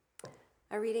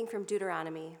A reading from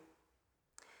Deuteronomy.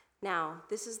 Now,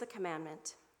 this is the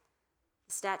commandment,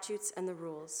 the statutes and the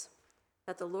rules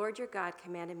that the Lord your God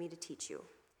commanded me to teach you,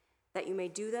 that you may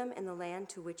do them in the land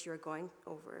to which you are going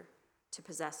over to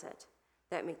possess it,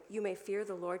 that you may fear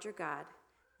the Lord your God,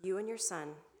 you and your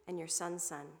son and your son's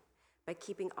son, by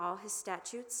keeping all his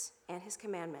statutes and his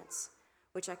commandments,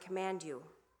 which I command you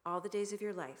all the days of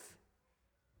your life,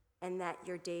 and that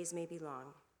your days may be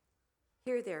long.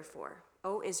 Hear therefore,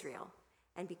 O Israel,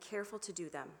 and be careful to do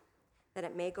them, that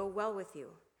it may go well with you,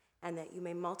 and that you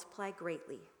may multiply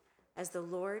greatly, as the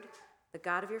Lord, the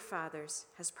God of your fathers,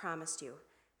 has promised you,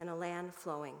 in a land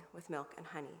flowing with milk and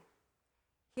honey.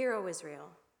 Hear, O Israel,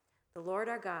 the Lord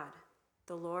our God,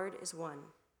 the Lord is one.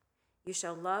 You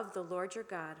shall love the Lord your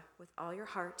God with all your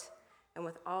heart, and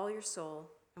with all your soul,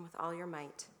 and with all your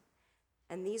might.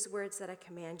 And these words that I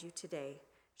command you today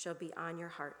shall be on your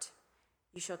heart.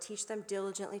 You shall teach them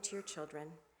diligently to your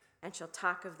children, and shall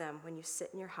talk of them when you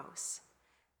sit in your house,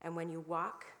 and when you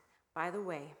walk by the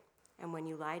way, and when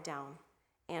you lie down,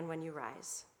 and when you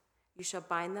rise. You shall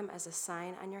bind them as a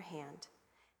sign on your hand,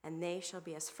 and they shall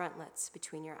be as frontlets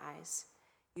between your eyes.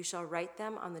 You shall write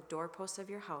them on the doorposts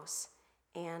of your house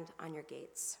and on your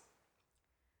gates.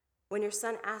 When your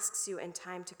son asks you in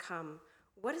time to come,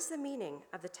 what is the meaning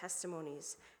of the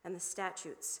testimonies and the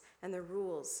statutes and the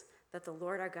rules that the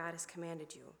Lord our God has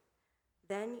commanded you?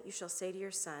 Then you shall say to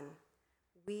your son,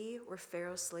 we were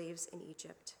Pharaoh's slaves in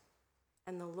Egypt,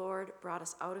 and the Lord brought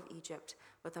us out of Egypt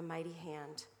with a mighty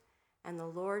hand. And the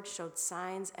Lord showed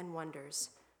signs and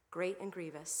wonders, great and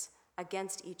grievous,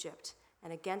 against Egypt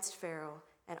and against Pharaoh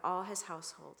and all his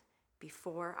household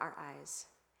before our eyes.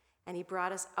 And he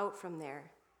brought us out from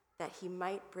there, that he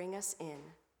might bring us in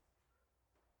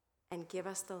and give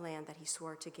us the land that he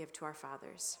swore to give to our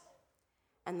fathers.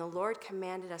 And the Lord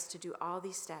commanded us to do all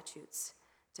these statutes,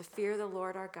 to fear the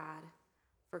Lord our God,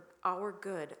 for our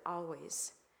good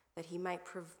always, that he might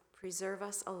preserve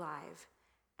us alive,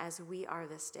 as we are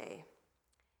this day.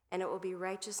 And it will be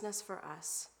righteousness for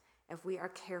us if we are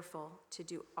careful to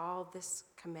do all this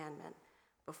commandment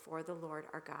before the Lord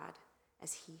our God,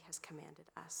 as he has commanded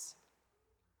us.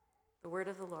 The word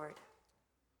of the Lord.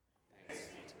 Thanks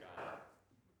be to God.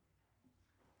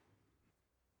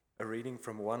 A reading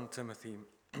from 1 Timothy.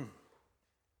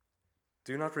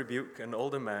 Do not rebuke an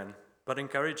older man, but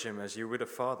encourage him as you would a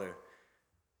father,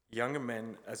 younger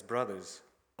men as brothers,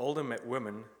 older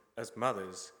women as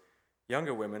mothers,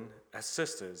 younger women as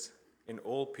sisters, in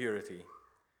all purity.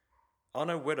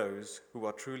 Honor widows who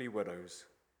are truly widows.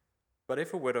 But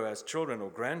if a widow has children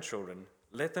or grandchildren,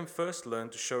 let them first learn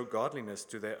to show godliness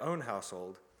to their own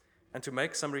household, and to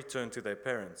make some return to their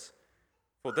parents,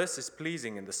 for this is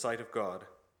pleasing in the sight of God.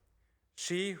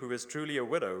 She who is truly a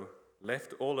widow,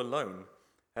 left all alone,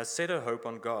 has set her hope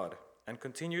on God, and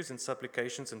continues in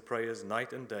supplications and prayers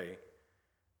night and day.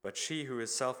 But she who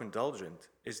is self-indulgent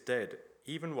is dead,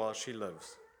 even while she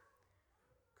lives.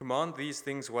 Command these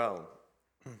things well,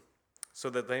 so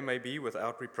that they may be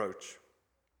without reproach.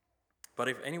 But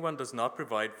if anyone does not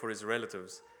provide for his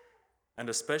relatives, and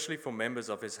especially for members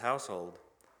of his household,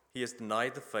 he has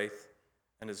denied the faith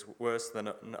and is worse than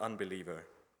an unbeliever.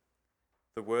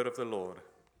 The word of the Lord.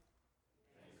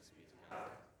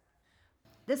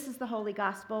 This is the Holy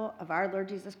Gospel of our Lord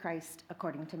Jesus Christ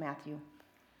according to Matthew.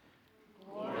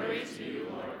 Glory to you,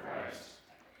 Lord Christ.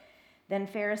 Then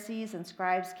Pharisees and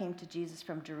scribes came to Jesus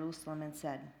from Jerusalem and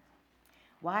said,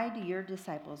 why do your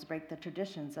disciples break the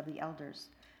traditions of the elders?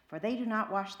 For they do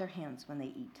not wash their hands when they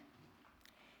eat.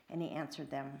 And he answered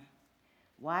them,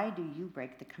 why do you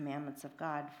break the commandments of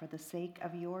God for the sake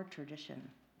of your tradition?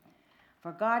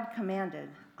 For God commanded,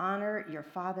 honor your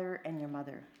father and your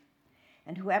mother,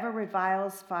 and whoever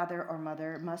reviles father or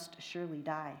mother must surely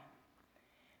die.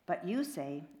 But you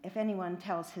say, if anyone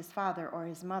tells his father or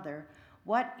his mother,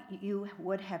 what you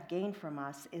would have gained from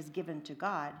us is given to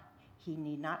God, he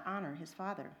need not honor his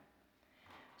father.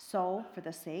 So, for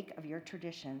the sake of your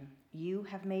tradition, you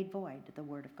have made void the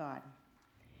word of God.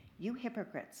 You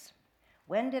hypocrites,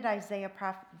 when did Isaiah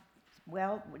prophesy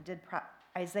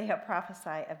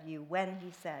of you when he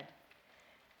said,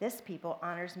 this people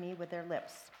honors me with their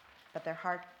lips, but their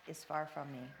heart is far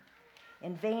from me.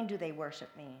 In vain do they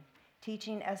worship me,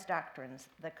 teaching as doctrines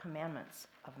the commandments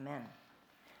of men.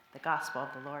 The gospel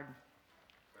of the Lord.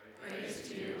 Praise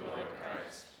to you, Lord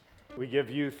Christ. We give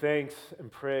you thanks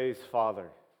and praise,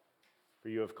 Father, for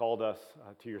you have called us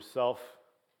to yourself.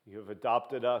 You have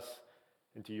adopted us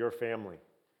into your family.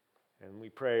 And we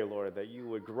pray, Lord, that you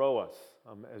would grow us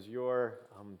as your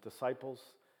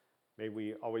disciples. May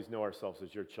we always know ourselves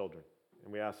as your children.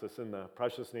 And we ask this in the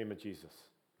precious name of Jesus.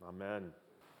 Amen.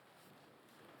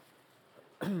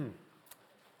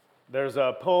 There's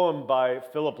a poem by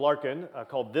Philip Larkin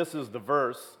called This is the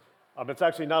Verse. It's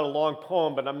actually not a long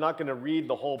poem, but I'm not going to read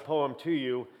the whole poem to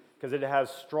you because it has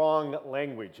strong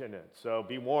language in it. So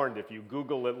be warned if you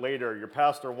Google it later, your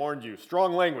pastor warned you,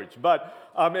 strong language. But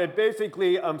it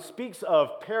basically speaks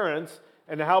of parents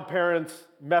and how parents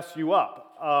mess you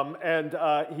up.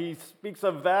 He speaks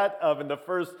of that in the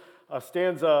first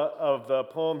stanza of the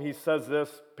poem. He says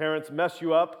this: parents mess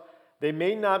you up. They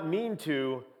may not mean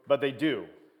to, but they do.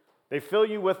 They fill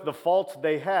you with the faults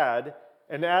they had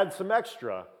and add some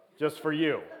extra just for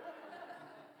you.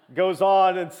 Goes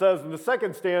on and says in the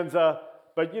second stanza,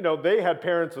 but they had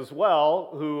parents as well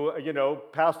who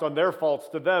passed on their faults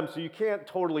to them, so you can't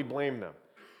totally blame them.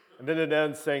 And then it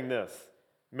ends saying this: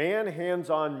 man hands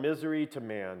on misery to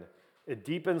man. It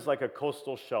deepens like a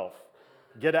coastal shelf.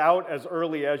 Get out as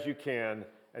early as you can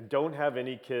and don't have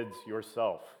any kids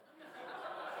yourself.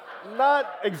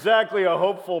 Not exactly a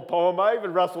hopeful poem. I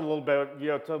even wrestled a little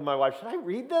bit, told my wife, should I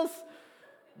read this?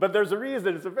 But there's a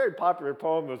reason. It's a very popular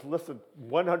poem. It was listed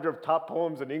 100 top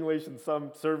poems in English in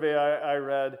some survey I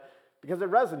read, because it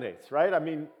resonates, right? I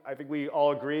mean, I think we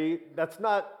all agree that's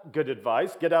not good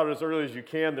advice. Get out as early as you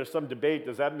can. There's some debate.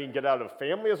 Does that mean get out of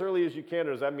family as early as you can,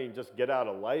 or does that mean just get out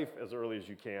of life as early as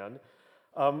you can?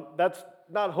 That's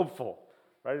not hopeful.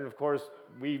 Right? And of course,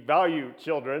 we value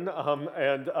children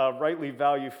and rightly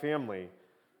value family.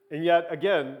 And yet,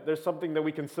 again, there's something that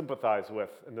we can sympathize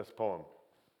with in this poem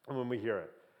when we hear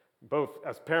it, both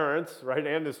as parents, right,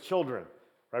 and as children.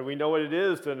 Right? We know what it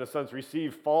is to, in a sense,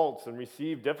 receive faults and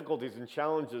receive difficulties and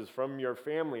challenges from your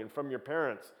family and from your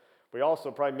parents. We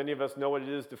also, probably many of us know what it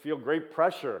is to feel great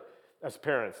pressure as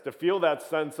parents, to feel that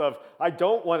sense of, I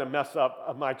don't want to mess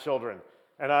up my children.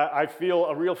 And I feel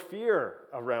a real fear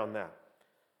around that.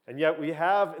 And yet we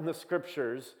have in the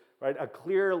scriptures, right, a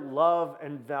clear love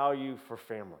and value for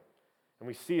family. And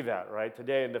we see that, right,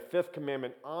 today in the fifth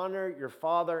commandment: honor your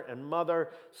father and mother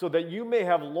so that you may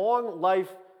have long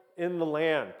life in the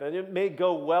land, that it may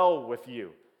go well with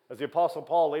you. As the Apostle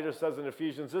Paul later says in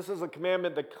Ephesians, this is a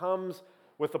commandment that comes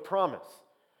with a promise.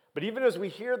 But even as we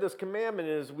hear this commandment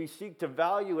and as we seek to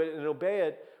value it and obey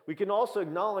it, we can also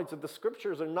acknowledge that the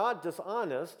scriptures are not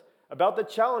dishonest about the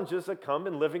challenges that come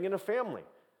in living in a family.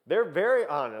 They're very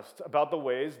honest about the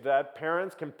ways that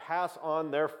parents can pass on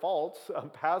their faults,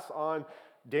 pass on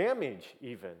damage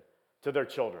even to their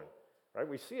children. Right?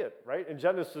 We see it, right, in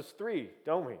Genesis 3,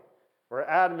 don't we? Where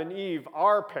Adam and Eve,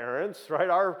 our parents, right,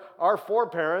 our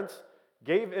foreparents,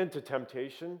 gave into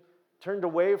temptation, turned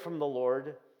away from the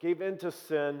Lord, gave into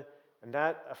sin, and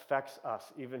that affects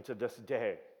us even to this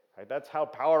day. Right? That's how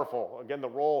powerful, again, the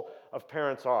role of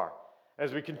parents are.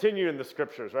 As we continue in the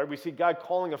scriptures, right, we see God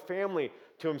calling a family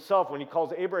to himself when he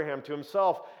calls Abraham to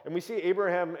himself. And we see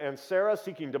Abraham and Sarah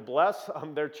seeking to bless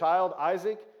their child,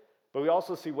 Isaac, but we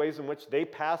also see ways in which they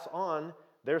pass on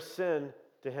their sin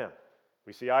to him.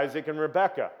 We see Isaac and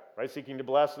Rebekah, right, seeking to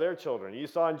bless their children.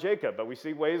 Esau and Jacob, but we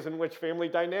see ways in which family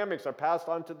dynamics are passed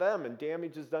on to them and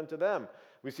damage is done to them.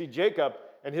 We see Jacob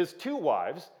and his two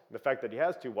wives, and the fact that he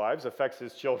has two wives affects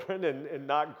his children in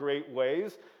not great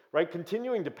ways, right,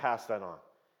 continuing to pass that on.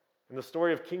 In the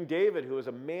story of King David, who is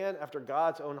a man after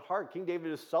God's own heart, King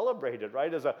David is celebrated,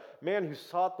 right, as a man who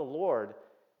sought the Lord,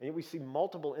 and yet we see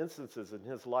multiple instances in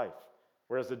his life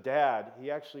where as a dad, he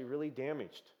actually really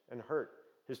damaged and hurt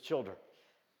his children.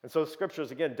 And so the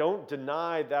scriptures, again, don't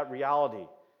deny that reality,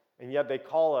 and yet they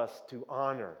call us to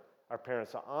honor our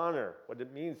parents, to honor what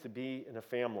it means to be in a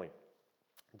family.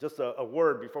 Just a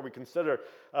word before we consider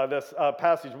this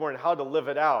passage more and how to live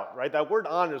it out, right? That word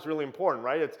honor is really important,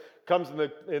 right? It comes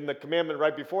in the commandment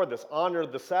right before this. Honor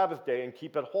the Sabbath day and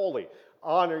keep it holy.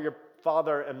 Honor your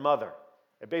father and mother.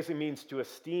 It basically means to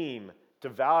esteem, to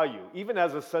value, even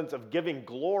as a sense of giving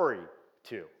glory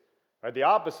to. Right? The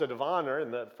opposite of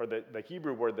honor, for the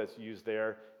Hebrew word that's used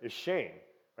there, is shame.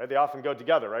 Right? They often go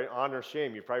together, right? Honor,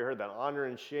 shame. You've probably heard that. Honor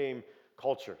and shame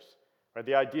cultures. Right?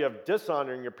 The idea of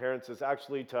dishonoring your parents is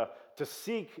actually to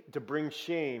seek to bring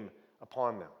shame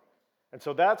upon them. And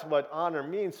so that's what honor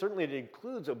means. Certainly it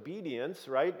includes obedience,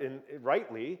 right,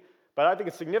 rightly, but I think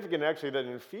it's significant actually that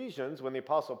in Ephesians, when the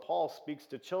Apostle Paul speaks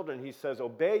to children, he says,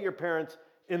 obey your parents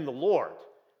in the Lord.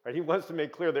 Right? He wants to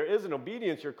make clear there is an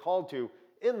obedience you're called to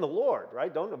in the Lord,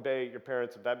 right? Don't obey your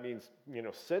parents if that means,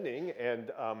 sinning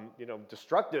and,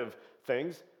 destructive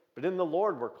things, but in the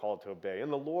Lord we're called to obey. In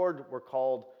the Lord we're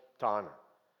called to honor.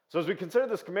 So as we consider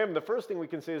this commandment, the first thing we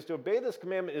can say is to obey this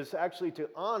commandment is actually to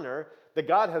honor that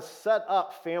God has set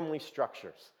up family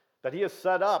structures, that he has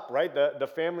set up, right,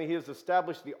 the family, he has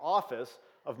established the office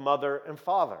of mother and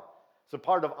father. So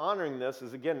part of honoring this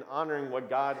is, again, honoring what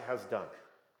God has done.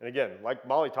 And again, like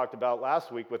Molly talked about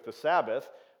last week with the Sabbath,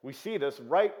 we see this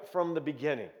right from the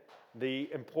beginning, the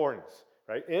importance,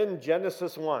 right? In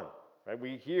Genesis 1, right,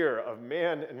 we hear of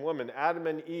man and woman, Adam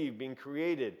and Eve, being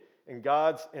created in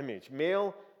God's image,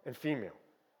 male and female.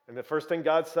 And the first thing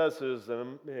God says to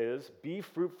them is, be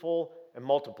fruitful and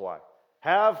multiply.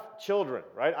 Have children,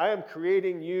 right? I am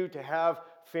creating you to have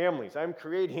families. I'm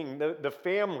creating the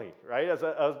family, right, as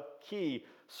a key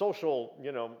social,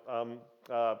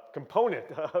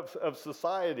 component of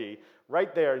society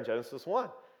right there in Genesis 1.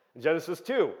 In Genesis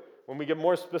 2, when we get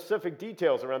more specific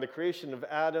details around the creation of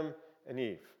Adam and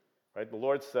Eve, right, the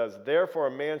Lord says, therefore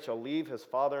a man shall leave his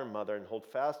father and mother and hold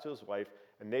fast to his wife,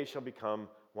 and they shall become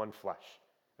one flesh.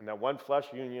 And that one flesh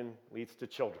union leads to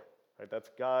children, right? That's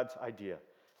God's idea.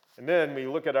 And then we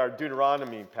look at our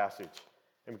Deuteronomy passage,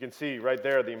 and we can see right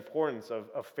there the importance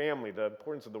of family, the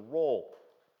importance of the role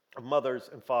of mothers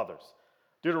and fathers.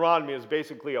 Deuteronomy is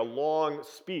basically a long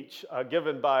speech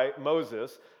given by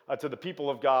Moses to the people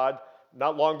of God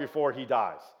not long before he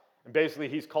dies. And basically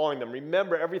he's calling them,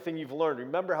 remember everything you've learned.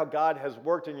 Remember how God has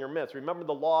worked in your midst. Remember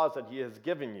the laws that he has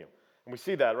given you. And we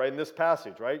see that, right, in this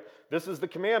passage, right? This is the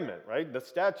commandment, right? The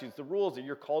statutes, the rules that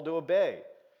you're called to obey.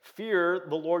 Fear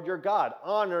the Lord your God.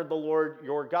 Honor the Lord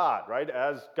your God, right,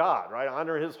 as God, right?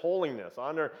 Honor his holiness.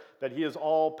 Honor that he is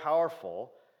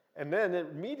all-powerful. And then it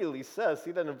immediately says,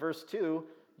 see that in verse 2,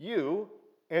 you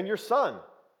and your son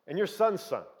and your son's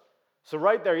son. So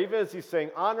right there, even as he's saying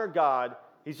honor God,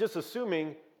 he's just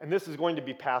assuming, and this is going to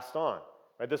be passed on,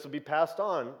 right? This will be passed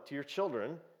on to your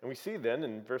children. And we see then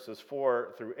in verses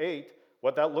 4 through 8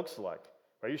 what that looks like,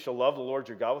 right? You shall love the Lord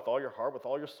your God with all your heart, with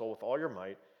all your soul, with all your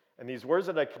might. And these words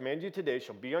that I command you today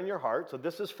shall be on your heart. So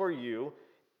this is for you,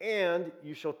 and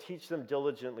you shall teach them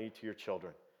diligently to your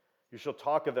children. You shall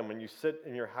talk of them when you sit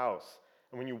in your house,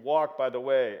 and when you walk by the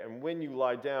way, and when you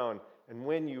lie down, and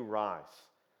when you rise.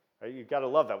 Right? You've got to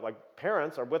love that. Like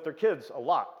parents are with their kids a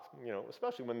lot,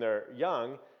 especially when they're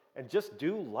young, and just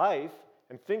do life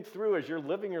and think through as you're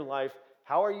living your life,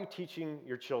 how are you teaching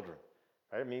your children?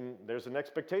 Right? I mean, there's an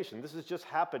expectation. This is just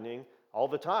happening all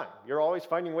the time. You're always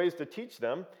finding ways to teach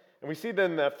them. And we see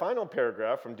then that final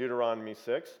paragraph from Deuteronomy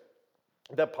 6,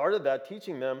 that part of that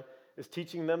teaching them is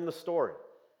teaching them the story.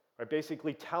 Right?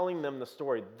 Basically telling them the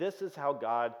story. This is how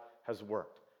God has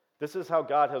worked. This is how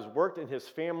God has worked in his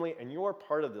family, and you're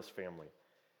part of this family.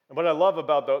 And what I love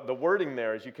about the wording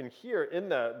there is you can hear in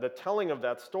the telling of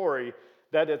that story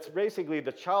that it's basically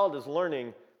the child is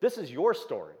learning, this is your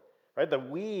story, right? The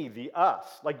we, the us,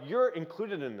 like you're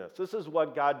included in this. This is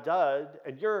what God did,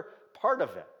 and you're part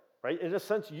of it, right? In a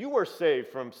sense, you were saved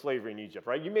from slavery in Egypt,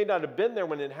 right? You may not have been there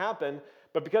when it happened,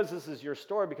 but because this is your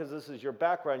story, because this is your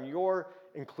background, you're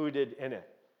included in it.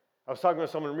 I was talking with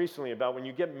someone recently about when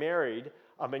you get married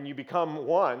and you become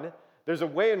one, there's a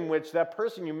way in which that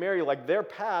person you marry, like their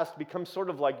past becomes sort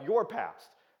of like your past,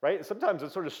 right? Sometimes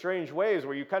it's sort of strange ways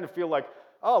where you kind of feel like,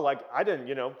 oh, like I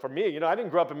didn't, for me, I didn't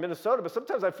grow up in Minnesota, but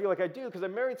sometimes I feel like I do because I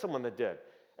married someone that did.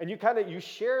 And you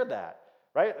share that,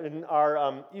 right? In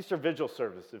our Easter Vigil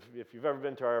service, if you've ever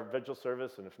been to our Vigil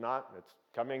service, and if not, it's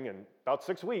coming in about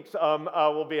 6 weeks,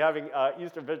 we'll be having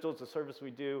Easter Vigil. It's a service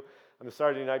we do on the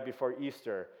Saturday night before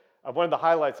Easter. One of the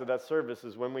highlights of that service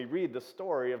is when we read the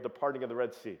story of the parting of the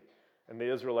Red Sea and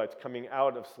the Israelites coming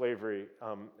out of slavery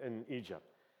in Egypt.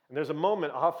 And there's a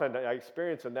moment often I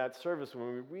experience in that service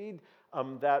when we read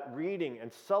that reading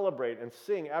and celebrate and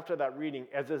sing after that reading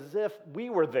as if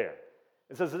we were there.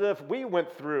 It's as if we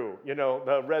went through,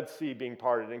 the Red Sea being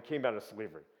parted and came out of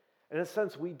slavery. And in a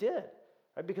sense, we did,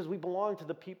 right? Because we belong to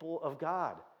the people of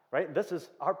God, right? This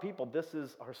is our people. This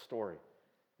is our story.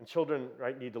 And children,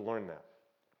 right, need to learn that.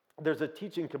 There's a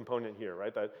teaching component here,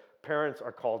 right, that parents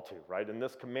are called to, right? And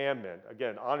this commandment,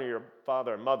 again, honor your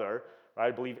father and mother, right?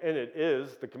 I believe in it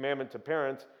is the commandment to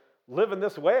parents, live in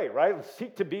this way, right?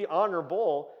 Seek to be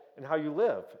honorable in how you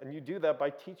live. And you do that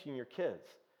by teaching your kids.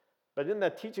 But in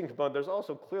that teaching component, there's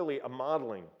also clearly a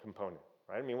modeling component,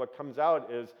 right? I mean, what comes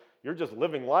out is you're just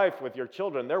living life with your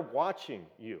children. They're watching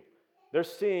you. They're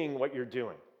seeing what you're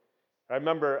doing. I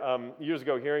remember years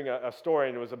ago hearing a story,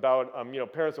 and it was about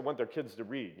parents that want their kids to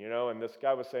read, and this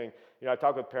guy was saying, I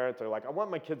talk with parents, they're like, I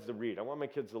want my kids to read. I want my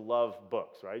kids to love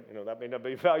books, right? That may not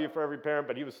be value for every parent,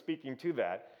 but he was speaking to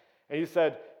that. And he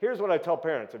said, here's what I tell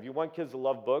parents. If you want kids to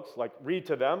love books, like read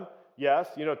to them, yes,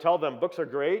 tell them books are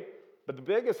great, but the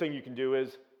biggest thing you can do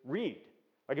is read.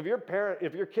 Like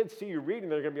if your kids see you reading,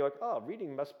 they're going to be like, oh,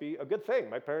 reading must be a good thing.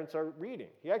 My parents are reading.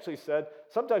 He actually said,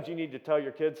 sometimes you need to tell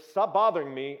your kids, stop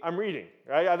bothering me, I'm reading.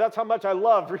 Right? That's how much I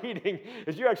love reading,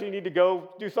 is you actually need to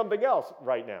go do something else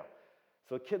right now.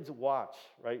 So kids watch,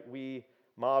 right? We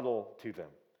model to them.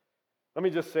 Let me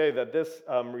just say that this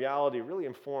reality really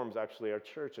informs actually our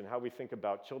church and how we think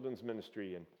about children's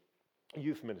ministry and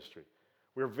youth ministry.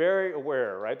 We're very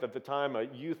aware, right, that the time a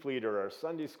youth leader or a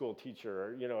Sunday school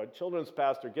teacher or, a children's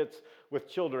pastor gets with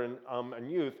children and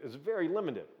youth is very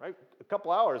limited, right? A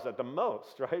couple hours at the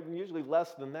most, right? And usually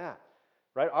less than that,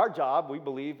 right? Our job, we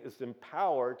believe, is to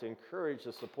empower, to encourage,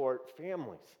 to support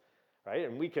families, right?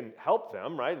 And we can help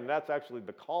them, right? And that's actually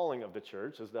the calling of the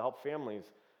church, is to help families.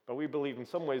 But we believe in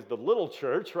some ways the little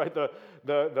church, right?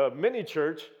 The mini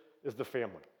church is the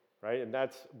family, right? And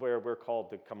that's where we're called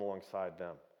to come alongside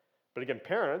them. But again,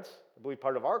 parents, I believe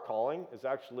part of our calling is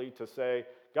actually to say,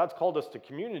 God's called us to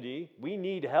community. We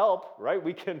need help, right?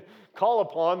 We can call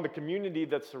upon the community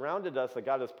that surrounded us, that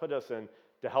God has put us in,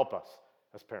 to help us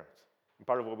as parents. And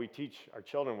part of what we teach our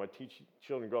children, what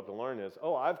children grow up to learn is,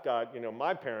 I've got,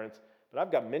 my parents, but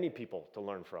I've got many people to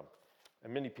learn from,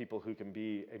 and many people who can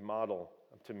be a model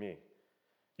to me.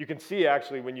 You can see,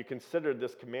 actually, when you consider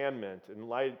this commandment in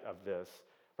light of this,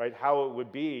 right, how it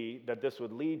would be that this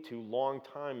would lead to long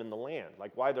time in the land,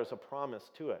 like why there's a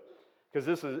promise to it.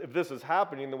 Because if this is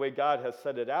happening the way God has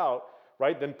set it out,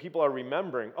 right, then people are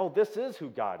remembering, this is who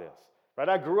God is, right?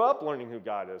 I grew up learning who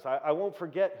God is. I won't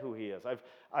forget who he is.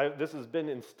 This has been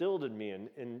instilled in me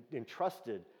and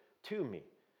entrusted to me,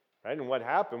 right? And what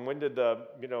happened? When did the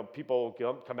people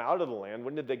come out of the land?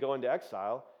 When did they go into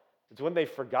exile? It's when they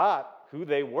forgot who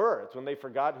they were. It's when they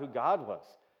forgot who God was.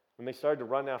 When they started to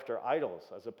run after idols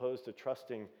as opposed to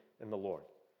trusting in the Lord.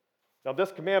 Now,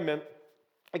 this commandment,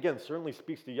 again, certainly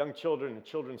speaks to young children and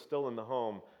children still in the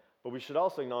home, but we should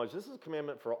also acknowledge this is a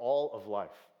commandment for all of life.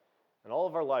 In all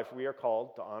of our life, we are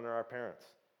called to honor our parents.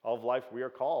 All of life, we are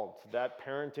called to that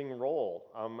parenting role,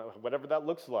 whatever that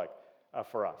looks like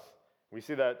for us. We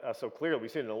see that so clearly. We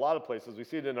see it in a lot of places. We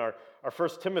see it in our 1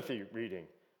 Timothy reading.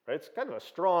 Right? It's kind of a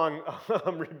strong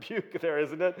rebuke there,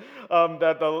 isn't it?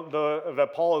 That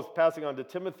Paul is passing on to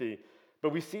Timothy.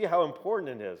 But we see how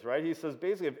important it is, right? He says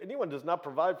basically, if anyone does not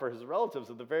provide for his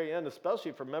relatives at the very end,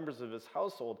 especially for members of his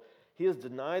household, he has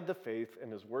denied the faith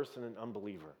and is worse than an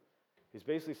unbeliever. He's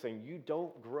basically saying you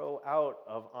don't grow out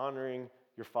of honoring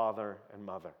your father and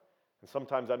mother. And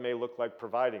sometimes that may look like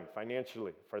providing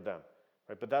financially for them,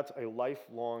 right? But that's a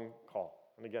lifelong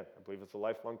call. And again, I believe it's a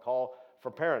lifelong call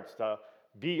for parents to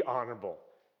be honorable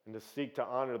and to seek to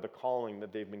honor the calling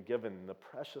that they've been given, and the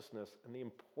preciousness and the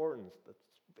importance, that's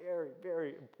very,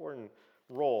 very important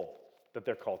role that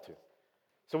they're called to.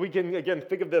 So we can, again,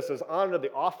 think of this as honor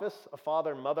the office of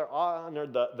father and mother, honor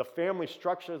the family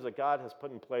structures that God has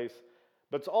put in place,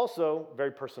 but it's also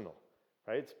very personal,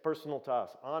 right? It's personal to us.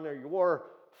 Honor your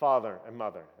father and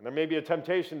mother. And there may be a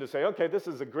temptation to say, okay, this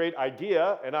is a great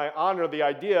idea, and I honor the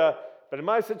idea, but in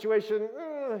my situation,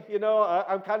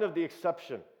 I'm kind of the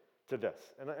exception to this.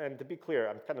 And to be clear,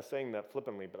 I'm kind of saying that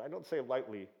flippantly, but I don't say it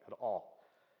lightly at all.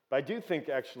 But I do think,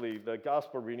 actually, the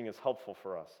gospel reading is helpful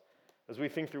for us as we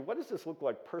think through, what does this look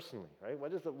like personally, right?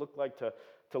 What does it look like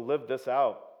to live this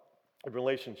out in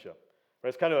relationship? Right?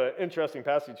 It's kind of an interesting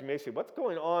passage. You may say, what's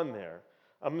going on there?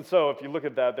 So if you look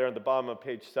at that there at the bottom of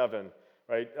page 7,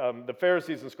 right? The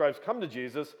Pharisees and scribes come to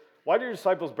Jesus. Why do your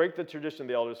disciples break the tradition of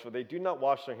the elders, for they do not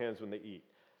wash their hands when they eat?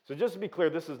 So just to be clear,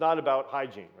 this is not about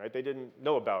hygiene, right? They didn't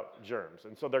know about germs.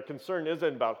 And so their concern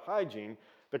isn't about hygiene.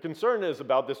 The concern is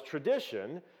about this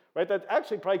tradition, right, that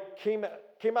actually probably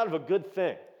came out of a good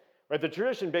thing, right? The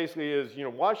tradition basically is,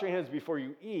 wash your hands before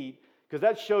you eat, because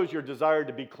that shows your desire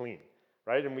to be clean,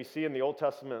 right? And we see in the Old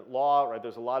Testament law, right,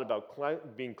 there's a lot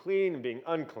about being clean and being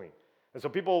unclean. And so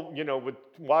people, would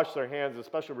wash their hands,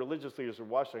 especially religious leaders would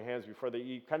wash their hands before they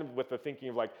eat, kind of with the thinking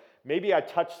of like, maybe I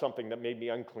touched something that made me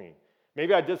unclean.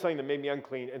 Maybe I did something that made me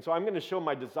unclean, and so I'm going to show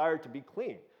my desire to be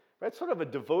clean. Right? It's sort of a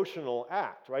devotional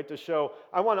act, right? To show,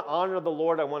 I want to honor the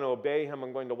Lord, I want to obey him,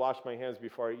 I'm going to wash my hands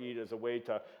before I eat as a way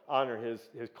to honor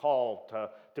his call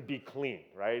to be clean,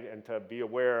 right? And to be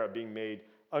aware of being made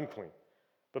unclean.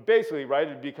 But basically, right, it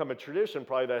had become a tradition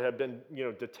probably that had been,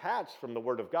 detached from the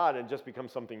Word of God and just become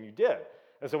something you did.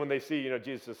 And so when they see,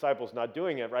 Jesus' disciples not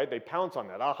doing it, right, they pounce on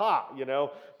that. Aha,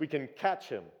 we can catch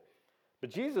him. But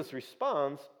Jesus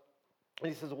responds,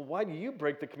 and he says, well, why do you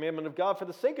break the commandment of God for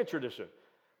the sake of tradition?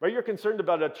 Right? You're concerned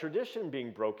about a tradition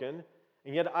being broken,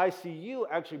 and yet I see you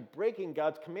actually breaking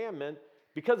God's commandment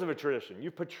because of a tradition. You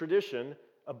put tradition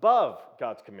above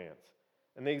God's commands.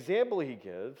 And the example he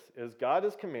gives is God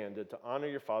is commanded to honor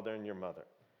your father and your mother.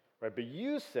 Right? But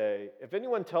you say, if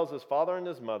anyone tells his father and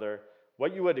his mother,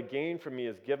 what you would have gained from me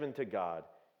is given to God,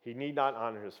 he need not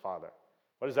honor his father.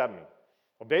 What does that mean?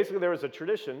 Well, basically, there was a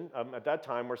tradition at that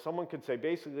time where someone could say,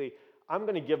 basically, I'm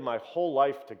going to give my whole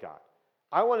life to God.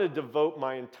 I want to devote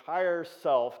my entire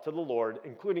self to the Lord,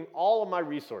 including all of my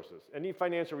resources. Any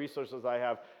financial resources I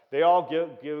have, they all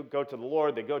go to the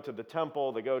Lord. They go to the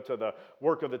temple. They go to the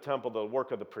work of the temple, the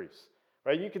work of the priests.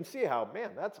 Right? You can see how,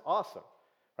 man, that's awesome.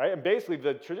 Right? And basically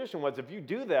the tradition was if you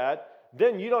do that,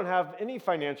 then you don't have any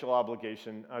financial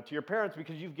obligation to your parents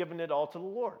because you've given it all to the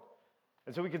Lord.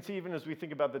 And so we can see even as we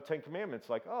think about the Ten Commandments,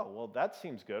 like, oh, well, that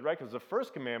seems good, right? Because the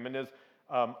first commandment is,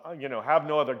 have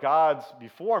no other gods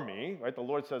before me, right? The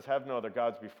Lord says, have no other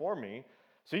gods before me.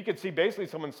 So you could see basically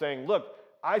someone saying, look,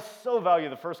 I so value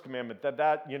the first commandment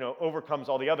that overcomes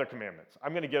all the other commandments.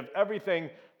 I'm going to give everything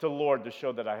to the Lord to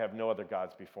show that I have no other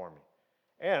gods before me.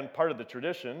 And part of the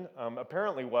tradition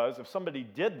apparently was if somebody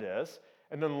did this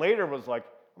and then later was like,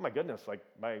 oh my goodness, like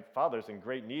my father's in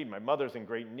great need, my mother's in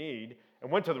great need, and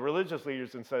went to the religious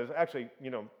leaders and says, actually,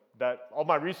 that all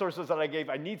my resources that I gave,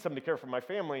 I need some to care for my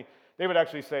family, they would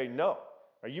actually say, no,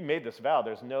 right? You made this vow,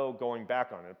 there's no going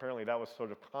back on it. Apparently that was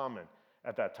sort of common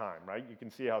at that time, right? You can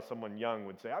see how someone young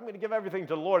would say, I'm going to give everything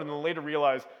to the Lord, and then later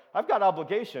realize, I've got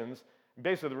obligations. And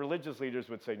basically the religious leaders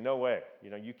would say, no way,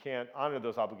 you can't honor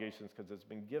those obligations because it's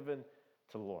been given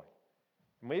to the Lord.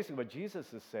 And basically what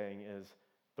Jesus is saying is,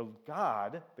 the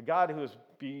God who is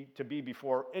to be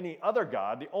before any other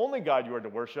God, the only God you are to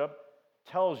worship,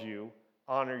 tells you,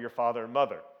 honor your father and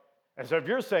mother. And so if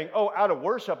you're saying, oh, out of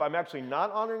worship, I'm actually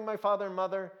not honoring my father and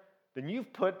mother, then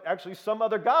you've put actually some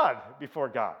other God before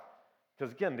God.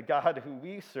 Because again, the God who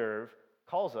we serve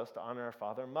calls us to honor our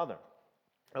father and mother.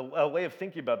 A way of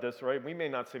thinking about this, right? We may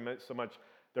not say so much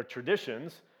the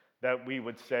traditions that we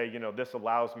would say, this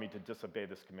allows me to disobey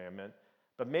this commandment,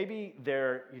 but maybe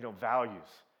they're, values.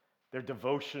 They're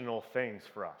devotional things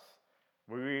for us,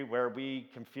 where we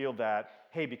can feel that,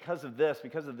 hey, because of this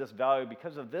value,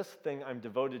 because of this thing I'm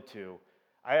devoted to,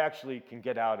 I actually can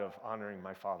get out of honoring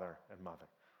my father and mother.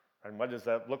 And what does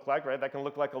that look like, right? That can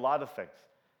look like a lot of things.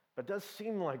 But it does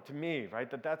seem like to me,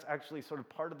 right, that that's actually sort of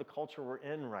part of the culture we're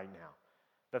in right now.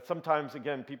 That sometimes,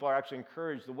 again, people are actually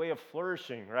encouraged, the way of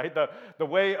flourishing, right? The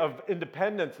way of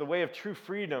independence, the way of true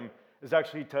freedom is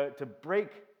actually to break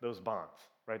those bonds,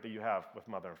 right, that you have with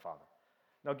mother and father.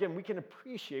 Now, again, we can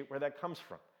appreciate where that comes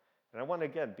from. And I want to,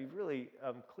 again, be really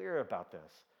clear about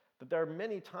this, that there are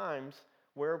many times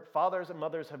where fathers and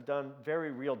mothers have done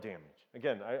very real damage.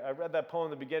 Again, I read that poem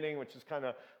in the beginning, which is kind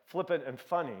of flippant and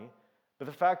funny, but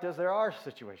the fact is there are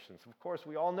situations, of course,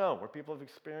 we all know, where people have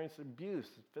experienced abuse,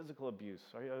 physical abuse,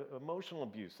 or emotional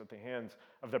abuse at the hands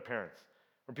of their parents,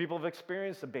 where people have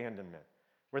experienced abandonment,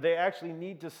 where they actually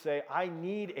need to say, I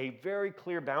need a very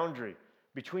clear boundary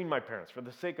between my parents for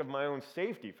the sake of my own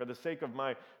safety, for the sake of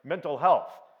my mental health,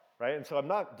 right? And so I'm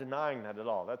not denying that at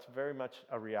all. That's very much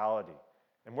a reality.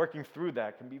 And working through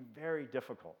that can be very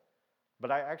difficult.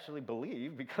 But I actually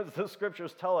believe, because the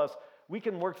scriptures tell us, we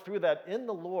can work through that in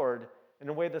the Lord in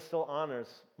a way that still honors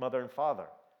mother and father.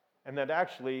 And that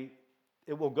actually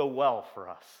it will go well for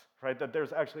us, right? That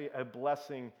there's actually a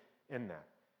blessing in that.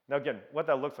 Now again, what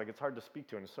that looks like, it's hard to speak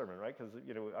to in a sermon, right? Because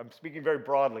I'm speaking very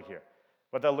broadly here.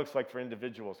 What that looks like for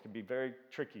individuals can be very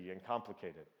tricky and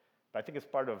complicated. But I think it's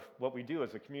part of what we do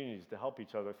as a community is to help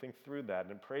each other think through that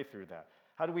and pray through that.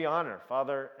 How do we honor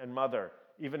father and mother,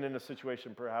 even in a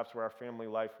situation perhaps where our family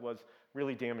life was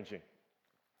really damaging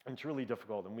and truly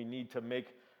difficult, and we need to make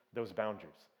those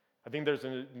boundaries? I think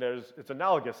it's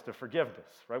analogous to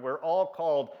forgiveness, right? We're all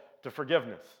called to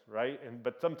forgiveness, right?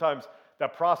 But sometimes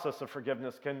that process of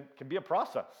forgiveness can be a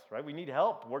process, right? We need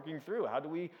help working through. How do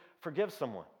we forgive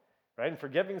someone, right? And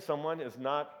forgiving someone is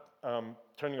not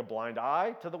turning a blind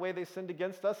eye to the way they sinned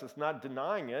against us. It's not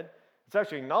denying it. It's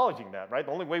actually acknowledging that, right?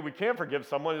 The only way we can forgive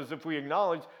someone is if we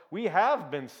acknowledge we have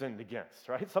been sinned against,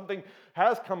 right? Something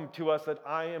has come to us that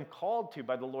I am called to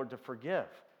by the Lord to forgive.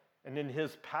 And in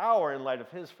his power, in light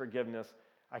of his forgiveness,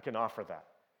 I can offer that.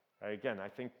 Right? Again, I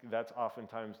think that's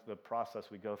oftentimes the process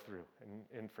we go through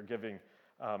in forgiving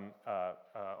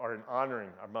or in honoring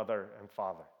our mother and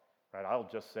father. Right? I'll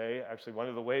just say, actually, one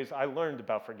of the ways I learned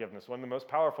about forgiveness, one of the most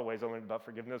powerful ways I learned about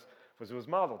forgiveness was it was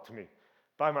modeled to me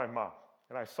by my mom.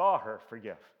 And I saw her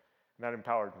forgive, and that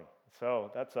empowered me.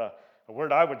 So that's a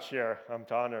word I would share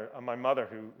to honor my mother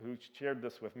who shared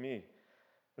this with me.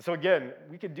 So again,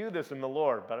 we could do this in the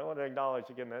Lord, but I want to acknowledge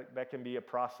again that can be a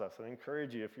process. And I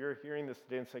encourage you, if you're hearing this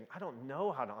today and saying, I don't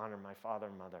know how to honor my father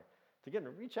and mother, to again,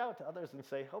 reach out to others and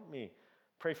say, help me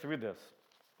pray through this.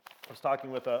 I was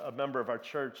talking with a member of our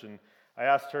church, and I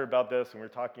asked her about this, and we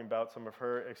were talking about some of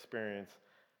her experience.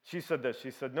 She said this,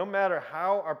 she said, no matter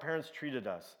how our parents treated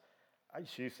us,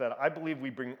 she said, I believe we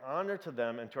bring honor to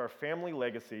them and to our family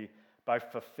legacy by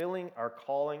fulfilling our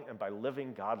calling and by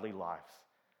living godly lives.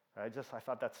 I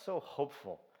thought that's so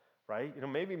hopeful right?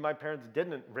 Maybe my parents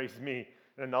didn't raise me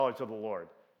in the knowledge of the Lord,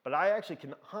 but I actually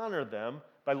can honor them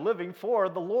by living for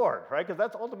the Lord, right? Because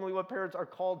that's ultimately what parents are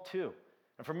called to.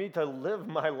 And for me to live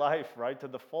my life, right, to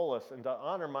the fullest and to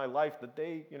honor my life that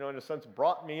they, in a sense,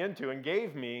 brought me into and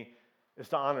gave me is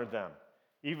to honor them,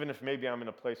 even if maybe I'm in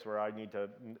a place where I need to,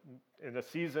 in a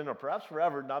season or perhaps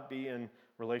forever, not be in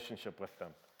relationship with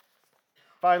them.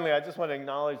 Finally, I just want to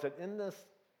acknowledge that in this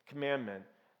commandment,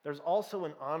 there's also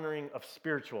an honoring of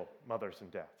spiritual mothers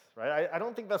and dads, right? I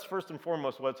don't think that's first and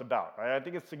foremost what it's about, right? I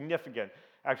think it's significant,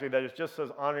 actually, that it just says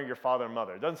honor your father and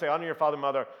mother. It doesn't say honor your father and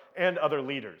mother and other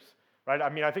leaders, right?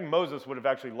 I think Moses would have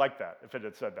actually liked that if it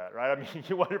had said that, right?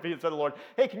 You wonder if he had said to the Lord,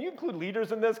 hey, can you include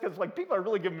leaders in this? Because people are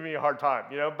really giving me a hard time,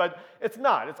 But it's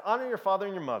not. It's honor your father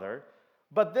and your mother.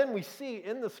 But then we see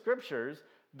in the scriptures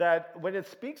that when it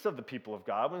speaks of the people of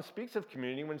God, when it speaks of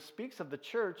community, when it speaks of the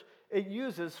church, it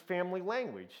uses family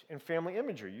language and family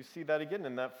imagery. You see that again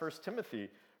in that 1 Timothy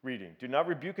reading. Do not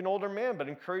rebuke an older man, but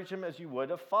encourage him as you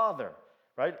would a father,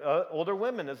 right? Older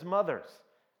women as mothers.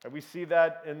 And we see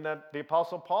that in that the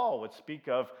Apostle Paul would speak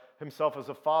of himself as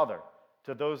a father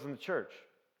to those in the church.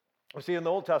 We see in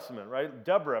the Old Testament, right?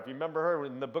 Deborah, if you remember her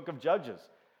in the book of Judges,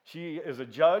 she is a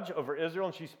judge over Israel,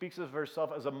 and she speaks of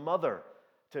herself as a mother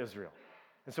to Israel.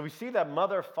 And so we see that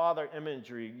mother-father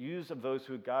imagery used of those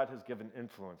who God has given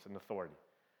influence and authority.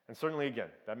 And certainly, again,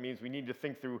 that means we need to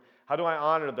think through, how do I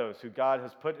honor those who God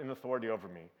has put in authority over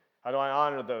me? How do I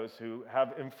honor those who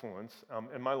have influence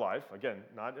in my life? Again,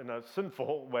 not in a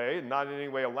sinful way, not in any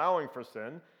way allowing for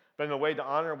sin, but in a way to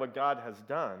honor what God has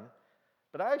done.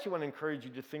 But I actually want to encourage you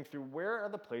to think through, where are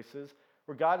the places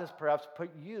where God has perhaps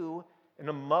put you in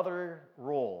a mother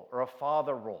role or a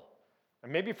father role?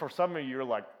 And maybe for some of you, you're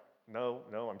like, no,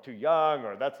 I'm too young,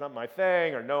 or that's not my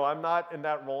thing, or no, I'm not in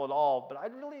that role at all. But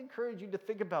I'd really encourage you to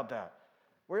think about that.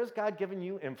 Where has God given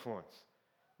you influence?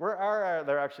 Where are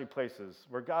there actually places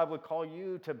where God would call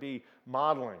you to be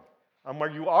modeling? Where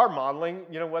you are modeling,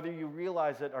 whether you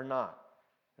realize it or not.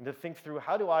 And to think through,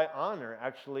 how do I honor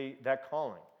actually that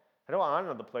calling? How do I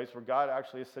honor the place where God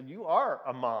actually has said, you are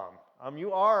a mom,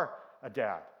 you are a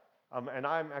dad, and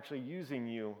I'm actually using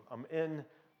you in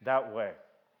that way.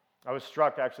 I was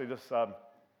struck, actually,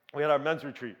 we had our men's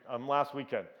retreat last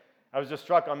weekend. I was just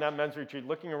struck on that men's retreat,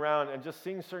 looking around and just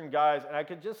seeing certain guys, and I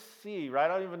could just see, right?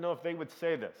 I don't even know if they would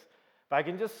say this, but I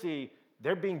can just see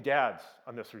they're being dads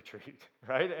on this retreat,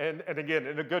 right? And again,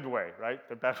 in a good way, right?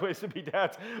 There are bad ways to be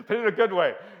dads, but in a good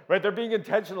way, right? They're being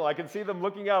intentional. I can see them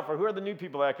looking out for, who are the new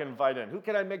people that I can invite in? Who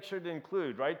can I make sure to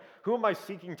include, right? Who am I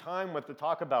seeking time with to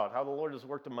talk about how the Lord has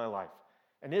worked in my life?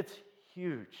 And it's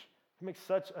huge. It makes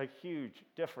such a huge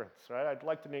difference, right? I'd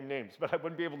like to name names, but I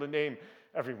wouldn't be able to name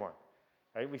everyone,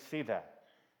 right? We see that,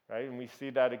 right? And we see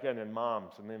that again in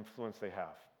moms and the influence they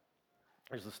have.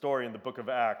 There's a story in the book of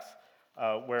Acts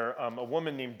where a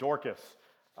woman named Dorcas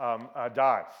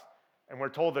dies. And we're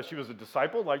told that she was a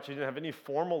disciple, like she didn't have any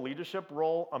formal leadership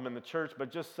role in the church,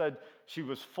 but just said she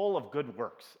was full of good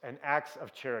works and acts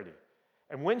of charity.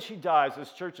 And when she dies,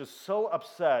 this church is so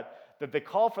upset that they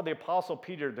call for the Apostle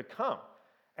Peter to come.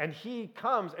 And he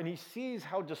comes and he sees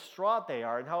how distraught they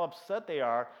are and how upset they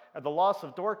are at the loss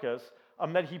of Dorcas,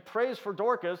 that he prays for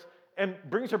Dorcas and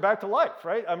brings her back to life,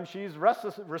 right? She's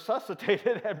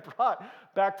resuscitated and brought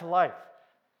back to life.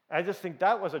 And I just think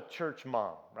that was a church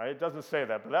mom, right? It doesn't say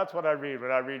that, but that's what I read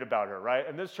when I read about her, right?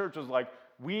 And this church was like,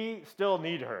 we still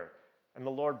need her. And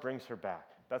the Lord brings her back.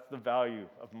 That's the value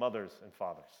of mothers and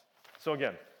fathers. So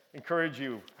again, encourage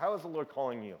you. How is the Lord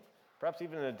calling you? Perhaps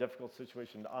even in a difficult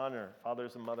situation, to honor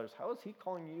fathers and mothers. How is he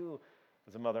calling you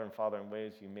as a mother and father in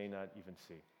ways you may not even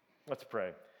see? Let's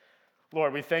pray.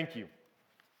 Lord, we thank you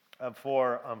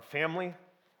for family.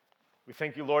 We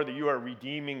thank you, Lord, that you are a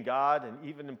redeeming God, and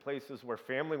even in places where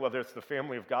family, whether it's the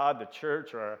family of God, the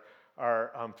church, or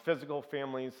our physical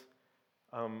families,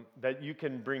 that you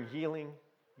can bring healing,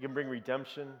 you can bring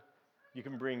redemption, you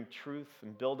can bring truth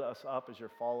and build us up as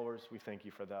your followers. We thank you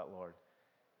for that, Lord.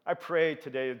 I pray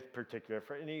today in particular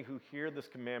for any who hear this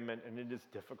commandment and it is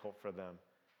difficult for them.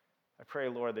 I pray,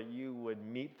 Lord, that you would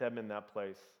meet them in that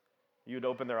place. You would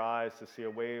open their eyes to see a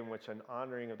way in which an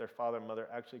honoring of their father and mother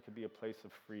actually could be a place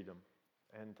of freedom,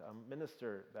 and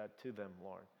minister that to them,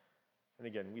 Lord. And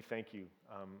again, we thank you,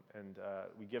 and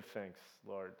we give thanks,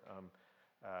 Lord,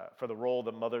 for the role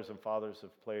that mothers and fathers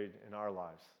have played in our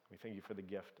lives. We thank you for the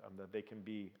gift that they can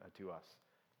be to us.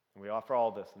 And we offer all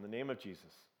this in the name of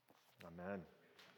Jesus. Amen.